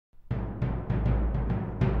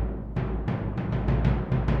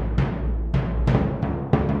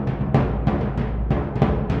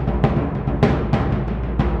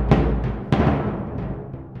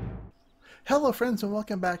Hello friends and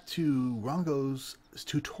welcome back to Rongos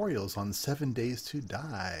tutorials on 7 Days to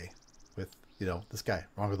Die with, this guy,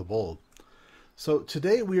 Rongo the Bold. So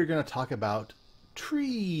today we are going to talk about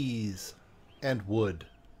trees and wood.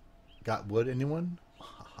 Got wood, anyone?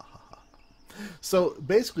 So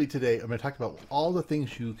basically today I'm going to talk about all the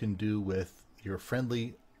things you can do with your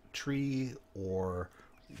friendly tree or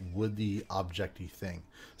woody objecty thing.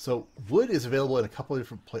 So wood is available in a couple of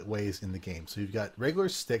different ways in the game. So you've got regular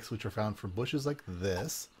sticks, which are found from bushes like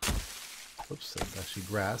this. Oops, that's actually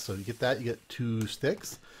grass. So you get that, you get 2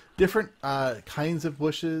 sticks. Different kinds of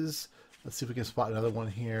bushes. Let's see if we can spot another one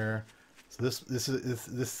here. So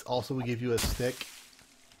this also will give you a stick.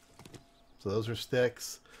 So those are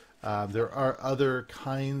sticks. There are other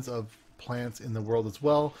kinds of plants in the world as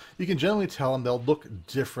well. You can generally tell them they'll look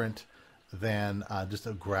different than just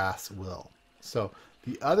a grass will. So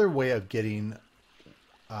the other way of getting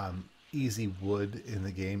easy wood in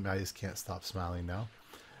the game, I just can't stop smiling now,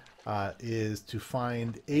 is to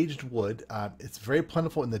find aged wood. It's very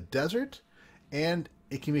plentiful in the desert, and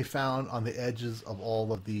it can be found on the edges of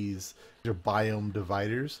all of these biome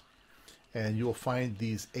dividers, and you will find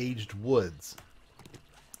these aged woods.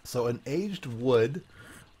 So an aged wood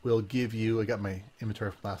will give you, I got my inventory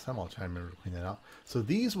from last time, I'll try and remember to clean that out. So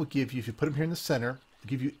these will give you, if you put them here in the center,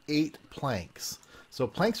 give you 8 planks. So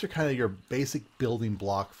planks are kind of your basic building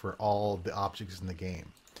block for all the objects in the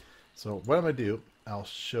game. So what I'm going to do, I'll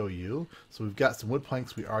show you. So we've got some wood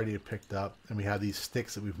planks we already have picked up, and we have these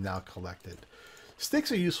sticks that we've now collected.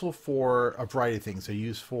 Sticks are useful for a variety of things. They're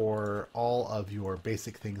used for all of your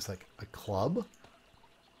basic things like a club.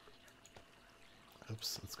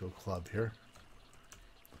 Oops, let's go club here.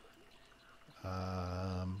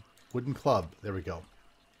 Wooden club. There we go.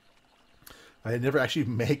 I never actually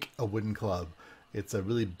make a wooden club. It's a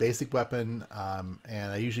really basic weapon,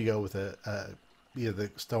 and I usually go with either the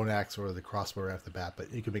stone axe or the crossbow right off the bat.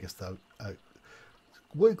 But you can make a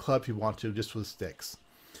wood club if you want to, just with sticks.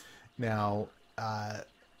 Now,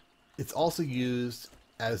 it's also used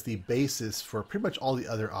as the basis for pretty much all the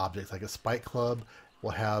other objects. Like a spike club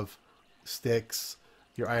will have sticks.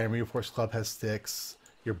 Your iron reinforced club has sticks.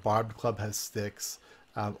 Your barbed club has sticks.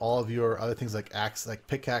 All of your other things like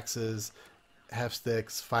pickaxes have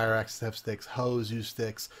sticks. Fire axes have sticks. Hoes use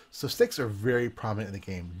sticks. So sticks are very prominent in the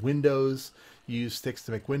game. Windows, you use sticks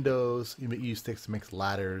to make windows. You use sticks to make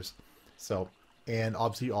ladders. So, and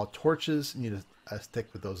obviously all torches, you need a stick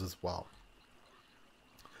with those as well.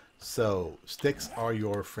 So sticks are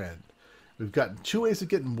your friend. We've gotten 2 ways of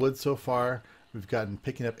getting wood so far. We've gotten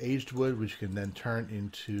picking up aged wood, which you can then turn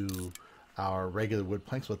into our regular wood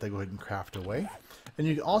planks. So let that go ahead and craft away. And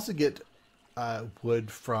you can also get wood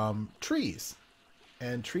from trees.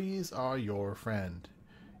 And trees are your friend.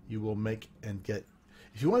 You will make and get...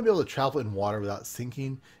 If you want to be able to travel in water without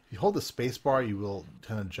sinking, if you hold the space bar, you will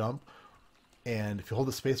kind of jump. And if you hold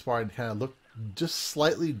the space bar and kind of look just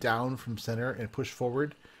slightly down from center and push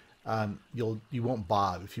forward, you won't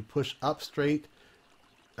bob. If you push up straight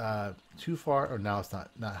too far, or now it's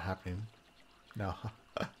not happening. No.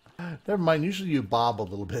 Never mind, usually you bob a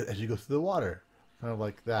little bit as you go through the water. Kind of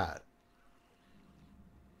like that.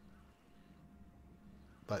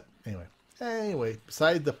 But anyway,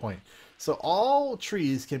 beside the point. So all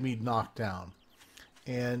trees can be knocked down.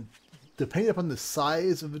 And depending upon the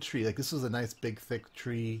size of the tree, like this is a nice big thick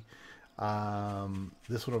tree.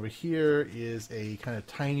 This one over here is a kind of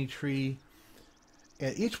tiny tree.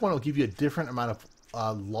 And each one will give you a different amount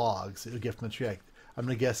of logs that you'll get from the tree. I'm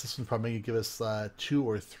going to guess this one's probably going to give us 2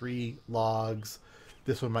 or 3 logs.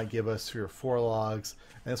 This one might give us 3 or 4 logs.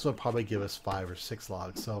 And this one will probably give us 5 or 6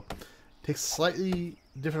 logs. So it takes slightly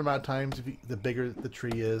different amount of times the bigger the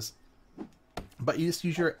tree is. But you just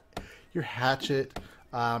use your hatchet.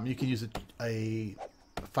 You can use a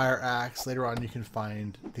fire axe. Later on you can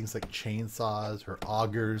find things like chainsaws or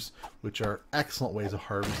augers, which are excellent ways of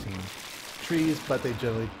harvesting trees, but they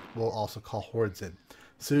generally will also call hordes in.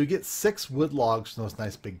 So you get 6 wood logs from those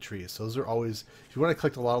nice big trees. So those are always, if you want to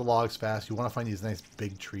collect a lot of logs fast, you want to find these nice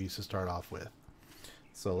big trees to start off with.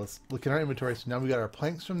 So let's look at our inventory. So now we got our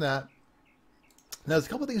planks from that. Now there's a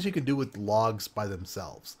couple things you can do with logs by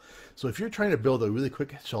themselves. So if you're trying to build a really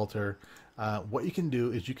quick shelter, what you can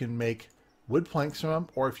do is you can make wood planks from them,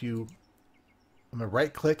 or if I'm going to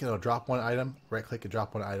right click and it'll drop one item, right click and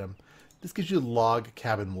drop one item. This gives you log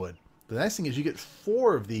cabin wood. The nice thing is you get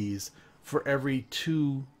 4 of these for every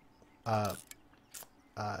 2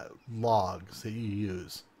 logs that you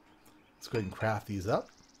use. Let's go ahead and craft these up.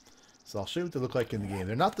 So I'll show you what they look like in the game.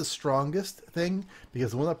 They're not the strongest thing,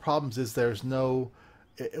 because one of the problems is there's no...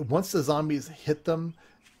 Once the zombies hit them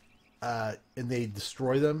and they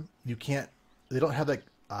destroy them, you can't... They don't have like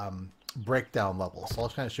breakdown level. So I'll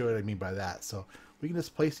kind of show you what I mean by that. So we can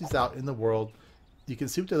just place these out in the world. You can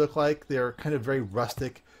see what they look like. They're kind of very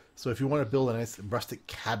rustic. So if you want to build a nice rustic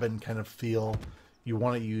cabin kind of feel, you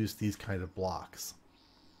want to use these kind of blocks.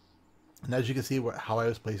 And as you can see how I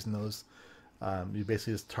was placing those, you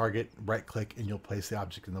basically just target, right click, and you'll place the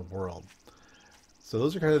object in the world. So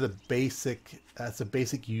those are kind of the basic, that's a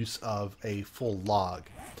basic use of a full log.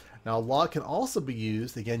 Now a log can also be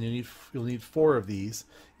used, again you'll need 4 of these.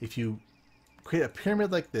 If you create a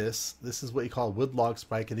pyramid like this is what you call a wood log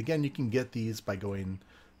spike, and again you can get these by going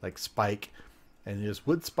like spike, and there's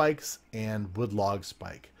wood spikes and wood log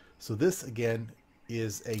spike. So this again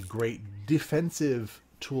is a great defensive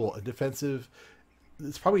tool,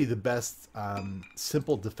 it's probably the best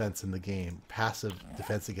simple defense in the game, passive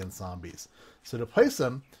defense against zombies. So to place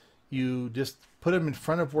them, you just put them in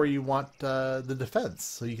front of where you want the defense.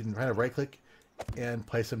 So you can kind of right click and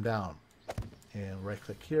place them down. And right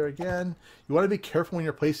click here again. You want to be careful when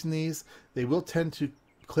you're placing these. They will tend to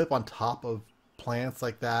clip on top of plants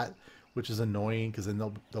like that, which is annoying because then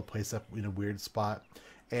they'll place up in a weird spot.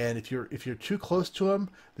 And if you're too close to them,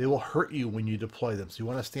 they will hurt you when you deploy them. So you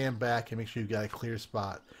want to stand back and make sure you've got a clear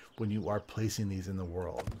spot when you are placing these in the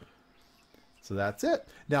world. So that's it.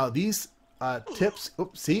 Now these tips,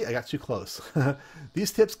 oops, see, I got too close.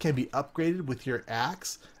 These tips can be upgraded with your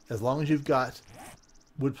axe as long as you've got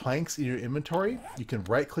wood planks in your inventory. You can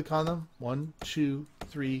right click on them 1, 2,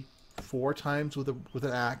 3, 4 times with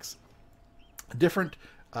an axe. Different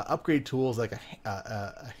upgrade tools like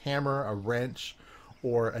a hammer, a wrench,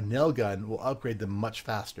 or a nail gun will upgrade them much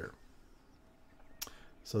faster.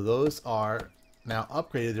 So those are now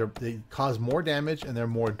upgraded. They cause more damage and they're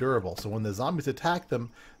more durable. So when the zombies attack them,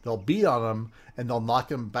 they'll beat on them and they'll knock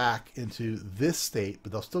them back into this state,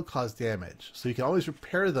 but they'll still cause damage. So you can always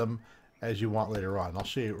repair them as you want later on. I'll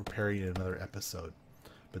show you repairing in another episode.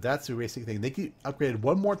 But that's the basic thing. They get upgraded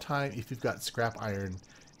one more time if you've got scrap iron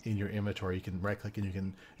in your inventory. You can right click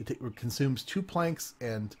and it consumes 2 planks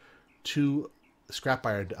and 2 scrap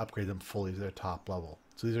iron to upgrade them fully to their top level.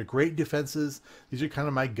 So these are great defenses. These are kind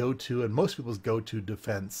of my go-to and most people's go-to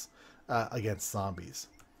defense against zombies.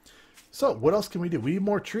 So what else can we do? We need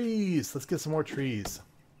more trees. Let's get some more trees.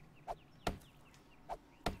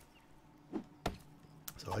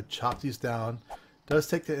 So I chop these down. It does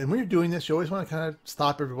take and when you're doing this, you always want to kind of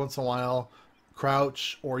stop every once in a while,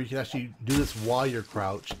 crouch, or you can actually do this while you're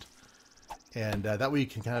crouched, and that way you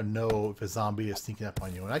can kind of know if a zombie is sneaking up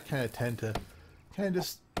on you. And I kind of tend to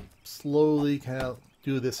just slowly kind of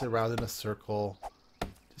do this around in a circle.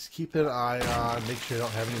 Just keep an eye on, make sure you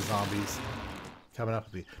don't have any zombies coming up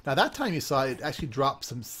with me. Now that time you saw it actually dropped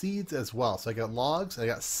some seeds as well. So I got logs, I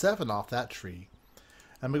got 7 off that tree.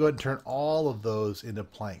 I'm going to go ahead and turn all of those into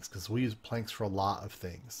planks because we use planks for a lot of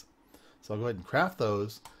things. So I'll go ahead and craft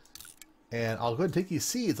those. And I'll go ahead and take these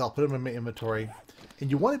seeds, I'll put them in my inventory.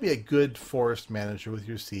 And you want to be a good forest manager with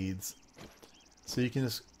your seeds. So you can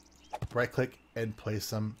just right click and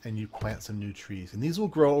place them and you plant some new trees. And these will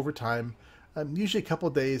grow over time, usually a couple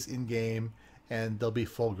days in game, and they'll be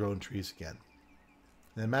full grown trees again.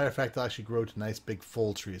 And as a matter of fact, they'll actually grow to nice big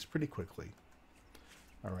full trees pretty quickly.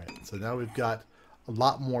 Alright, so now we've got a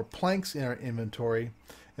lot more planks in our inventory.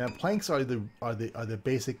 Now planks are the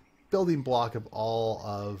basic building block of all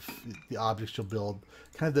of the objects you'll build,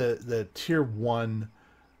 kind of the tier 1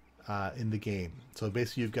 in the game. So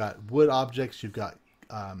basically you've got wood objects, you've got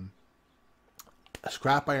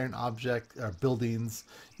scrap iron object buildings,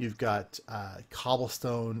 you've got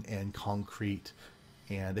cobblestone and concrete,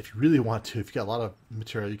 and if you really want to, if you've got a lot of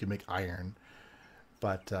material, you can make iron.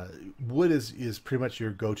 But wood is pretty much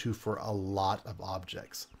your go-to for a lot of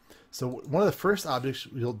objects. So one of the first objects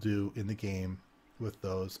you'll do in the game with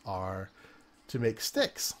those are to make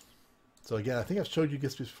sticks. So again, I think I've showed you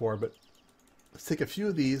this before, but let's take a few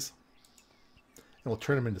of these and we'll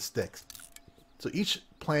turn them into sticks. So each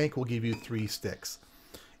plank will give you 3 sticks.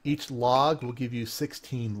 Each log will give you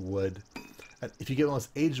 16 wood. And if you get one of those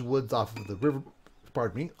aged woods off of the river,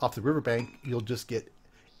 off the riverbank, you'll just get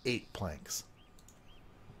 8 planks.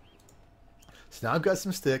 So now I've got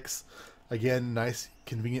some sticks. Again, nice,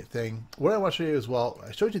 convenient thing. What I want to show you as well,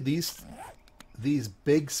 I showed you these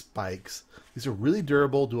big spikes. These are really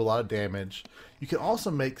durable, do a lot of damage. You can also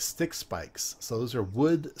make stick spikes. So those are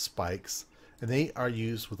wood spikes, and they are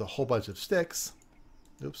used with a whole bunch of sticks.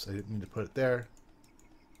 Oops, I didn't mean to put it there.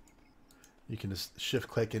 You can just shift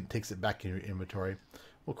click and it takes it back in your inventory.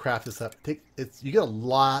 We'll craft this up. You get a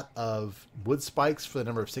lot of wood spikes for the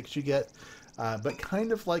number of sticks you get, but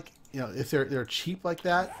kind of like, you know, if they're cheap like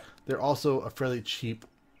that, they're also a fairly cheap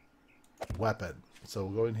weapon. So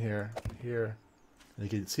we'll go in here, and you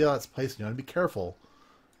can see how it's placed. You want to be careful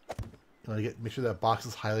You want to make sure that box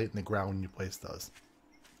is highlighted in the ground when you place those.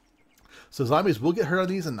 So zombies will get hurt on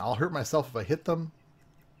these, and I'll hurt myself if I hit them.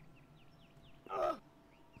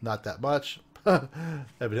 Not that much,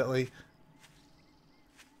 evidently.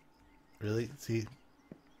 Really? See?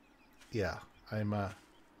 Yeah, I'm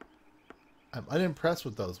unimpressed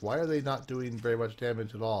with those. Why are they not doing very much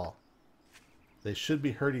damage at all? They should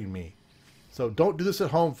be hurting me. So don't do this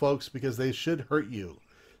at home, folks, because they should hurt you.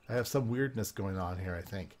 I have some weirdness going on here, I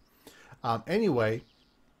think. Anyway,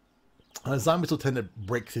 zombies will tend to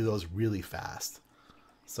break through those really fast.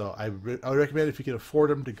 So I would recommend, if you can afford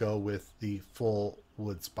them, to go with the full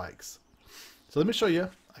wood spikes. So let me show you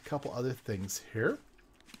a couple other things here.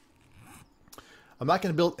 I'm not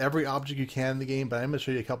going to build every object you can in the game, but I'm going to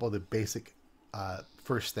show you a couple of the basic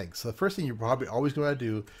first things. So the first thing you're probably always going to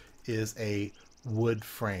do is a wood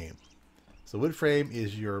frame. So wood frame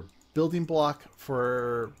is your building block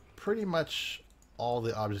for pretty much all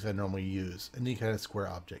the objects I normally use, any kind of square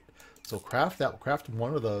object. So craft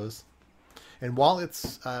one of those. And while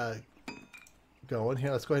it's going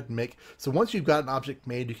here, let's go ahead and make. So once you've got an object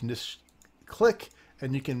made, you can just click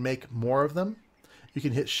and you can make more of them. You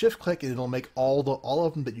can hit shift click and it'll make all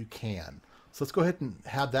of them that you can. So let's go ahead and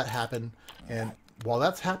have that happen. And while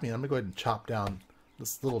that's happening, I'm gonna go ahead and chop down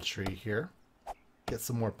this little tree here. Get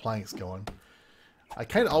some more planks going. I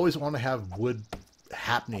kind of always want to have wood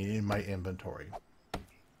happening in my inventory,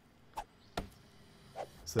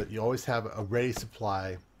 so that you always have a ready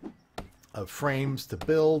supply of frames to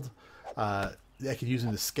build. I could use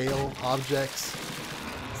them to scale objects.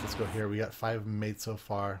 So let's go here. We got 5 of them made so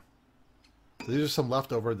far. So these are some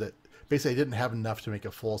leftover that basically I didn't have enough to make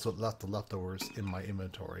a full, so it left the leftovers in my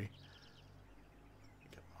inventory.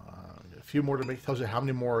 A few more to make. Tells you how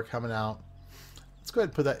many more are coming out. Let's go ahead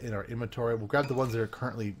and put that in our inventory. We'll grab the ones that are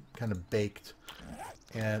currently kind of baked,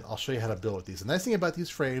 and I'll show you how to build with these. The nice thing about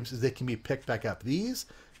these frames is they can be picked back up. These,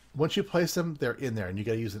 once you place them, they're in there, and you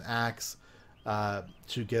got to use an axe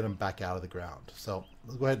to get them back out of the ground. So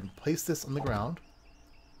let's go ahead and place this on the ground,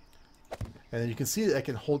 and then you can see that I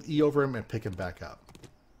can hold E over them and pick them back up.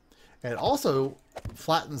 And it also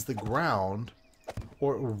flattens the ground,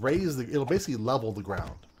 or it'll basically level the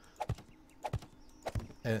ground.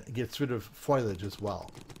 And it gets rid of foliage as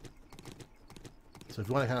well. So if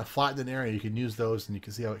you want to kind of flatten an area, you can use those, and you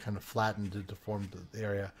can see how it kind of flattened to deform the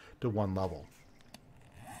area to one level.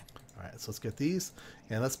 All right, so let's get these,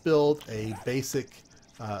 and let's build a basic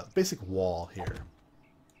wall here.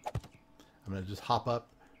 I'm going to just hop up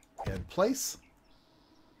and place.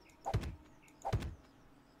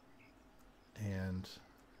 And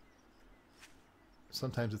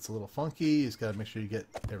sometimes it's a little funky. You just got to make sure you get,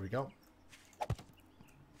 there we go.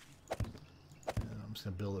 I'm just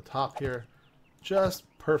going to build a top here. Just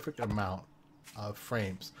perfect amount of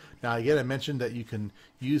frames. Now again, I mentioned that you can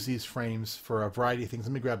use these frames for a variety of things.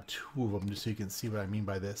 Let me grab 2 of them just so you can see what I mean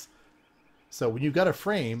by this. So when you've got a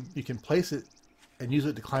frame, you can place it and use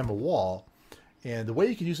it to climb a wall. And the way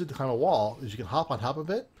you can use it to climb a wall is you can hop on top of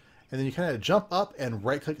it, and then you kind of jump up and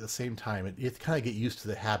right click at the same time. And you have to kind of get used to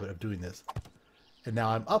the habit of doing this. And now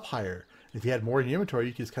I'm up higher. If you had more in your inventory,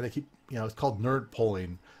 you can just kind of keep, it's called nerd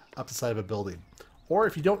pulling up the side of a building. Or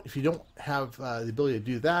if you don't have the ability to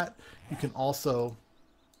do that, you can also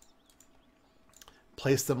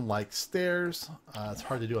place them like stairs. It's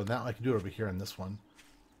hard to do on that one. I can do it over here on this one.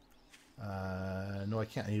 No, I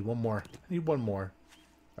can't. I need one more. I need one more.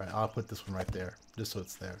 All right, I'll put this one right there, just so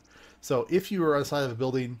it's there. So if you are on the side of a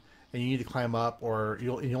building and you need to climb up, or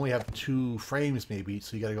you only have 2 frames maybe,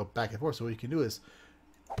 so you got to go back and forth. So what you can do is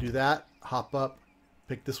do that, hop up,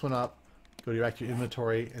 pick this one up, go back to your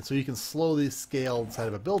inventory, and so you can slowly scale inside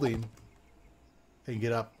of a building and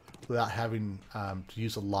get up without having to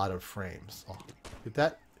use a lot of frames. So get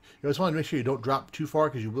that. You always want to make sure you don't drop too far,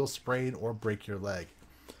 because you will sprain or break your leg.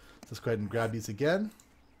 So let's go ahead and grab these again.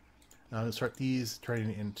 Now I'm going to start these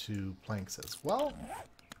turning into planks as well.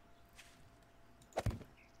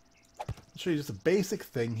 I'll show you just a basic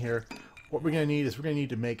thing here. What we're going to need is we're going to need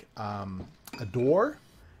to make a door.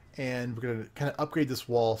 And we're going to kind of upgrade this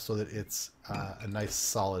wall so that it's a nice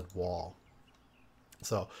solid wall.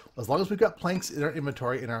 So as long as we've got planks in our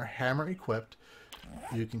inventory and our hammer equipped,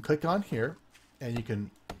 you can click on here and you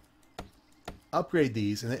can upgrade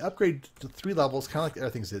these. And they upgrade to 3 levels, kind of like the other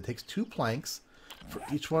things did. It takes 2 planks for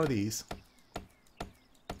each one of these.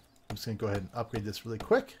 I'm just going to go ahead and upgrade this really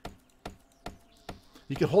quick.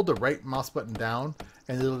 You can hold the right mouse button down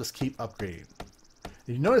and it'll just keep upgrading.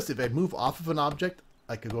 And you notice if I move off of an object,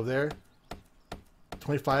 I could go there,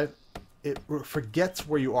 25, it forgets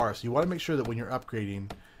where you are. So you want to make sure that when you're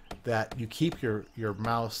upgrading that you keep your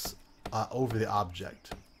mouse over the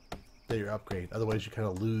object that you're upgrading. Otherwise you kind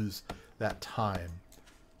of lose that time,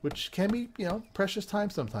 which can be, you know, precious time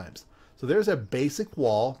sometimes. So there's a basic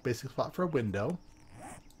wall, basic spot for a window.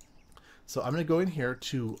 So I'm going to go in here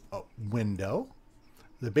to window,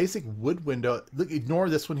 the basic wood window. Look, ignore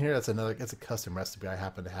this one here. That's a custom recipe I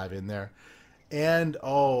happen to have in there. And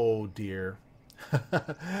oh dear,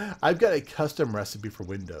 I've got a custom recipe for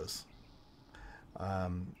windows.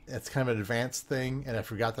 It's kind of an advanced thing, and I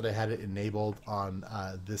forgot that I had it enabled on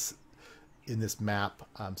in this map.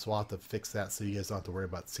 So I'll have to fix that so you guys don't have to worry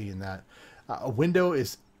about seeing that. A window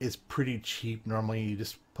is pretty cheap. Normally, you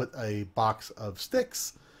just put a box of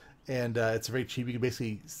sticks, and it's very cheap. You can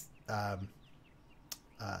basically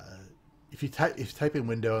if you type in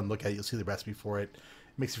window and look at it, you'll see the recipe for it.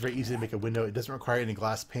 It makes it very easy to make a window. It doesn't require any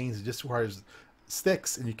glass panes. It just requires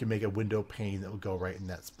sticks, and you can make a window pane that will go right in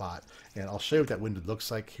that spot. And I'll show you what that window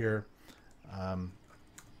looks like here.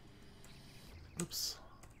 Oops.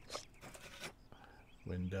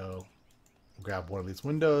 Window. Grab one of these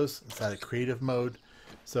windows. It's out of creative mode.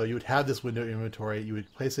 So you would have this window inventory. You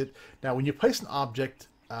would place it. Now, when you place an object,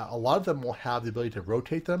 a lot of them will have the ability to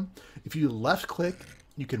rotate them. If you left click,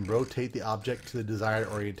 you can rotate the object to the desired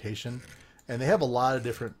orientation. And they have a lot of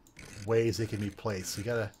different ways they can be placed. So you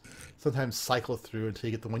gotta sometimes cycle through until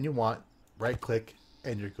you get the one you want, right click,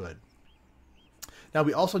 and you're good. Now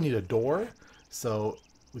we also need a door. So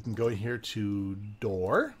we can go in here to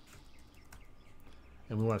door.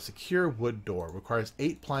 And we want a secure wood door. It requires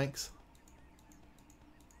 8 planks.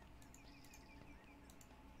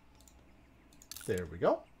 There we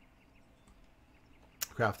go.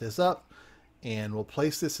 Craft this up, and we'll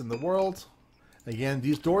place this in the world. Again,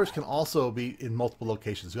 these doors can also be in multiple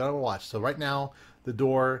locations. You gotta watch. So right now, the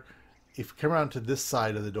door, if you come around to this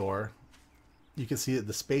side of the door, you can see that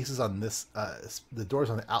the space is on this, the door's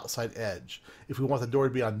on the outside edge. If we want the door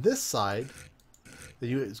to be on this side,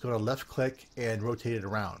 then it's going to left click and rotate it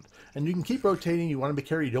around. And you can keep rotating. You want to be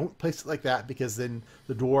careful. You don't place it like that, because then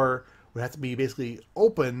the door would have to be basically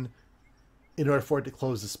open in order for it to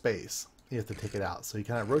close the space. You have to take it out. So you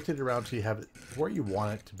kind of rotate it around until you have it where you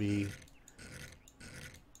want it to be.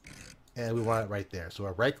 And we want it right there. So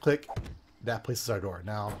a right click, that places our door.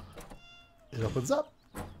 Now it opens up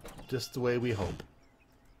just the way we hope.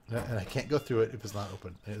 And I can't go through it if it's not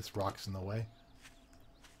open. It's rocks in the way.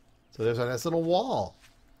 So there's a nice little wall.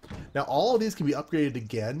 Now all of these can be upgraded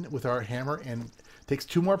again with our hammer, and it takes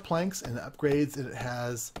 2 more planks and upgrades, and it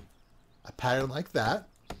has a pattern like that.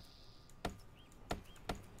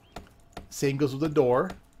 Same goes with the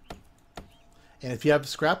door. And if you have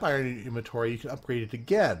scrap iron in your inventory, you can upgrade it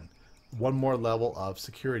again. 1 more level of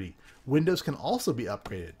security. Windows can also be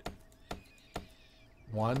upgraded.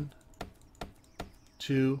 1,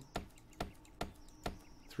 2,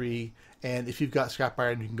 3, and if you've got scrap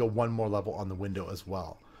iron, you can go 1 more level on the window as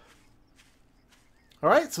well.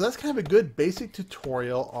 Alright, so that's kind of a good basic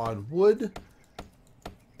tutorial on wood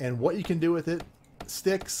and what you can do with it.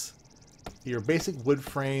 Sticks, your basic wood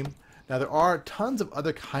frame. Now there are tons of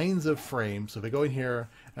other kinds of frames. So if I go in here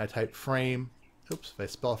and I type frame, oops, if I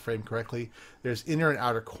spell frame correctly, there's inner and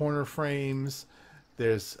outer corner frames.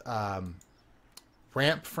 There's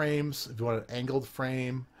ramp frames if you want an angled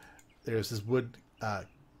frame. There's this wood,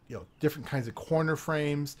 different kinds of corner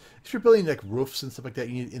frames. If you're building like roofs and stuff like that,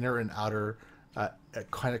 you need inner and outer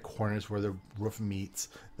kind of corners where the roof meets.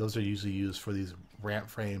 Those are usually used for these ramp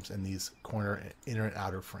frames and these inner and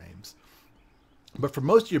outer frames. But for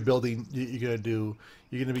most of your building, you're going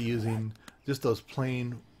to be using just those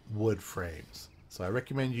plain wood frames. So I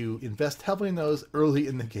recommend you invest heavily in those early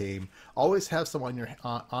in the game. Always have some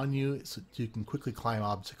on you so you can quickly climb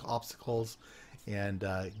obstacles and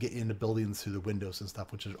get into buildings through the windows and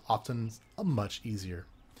stuff, which is often much easier.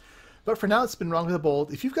 But for now, it's been Rongos the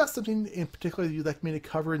Bold. If you've got something in particular that you'd like me to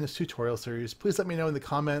cover in this tutorial series, please let me know in the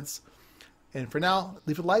comments. And for now,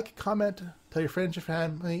 leave a like, comment, tell your friends, your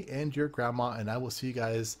family, and your grandma, and I will see you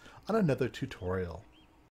guys on another tutorial.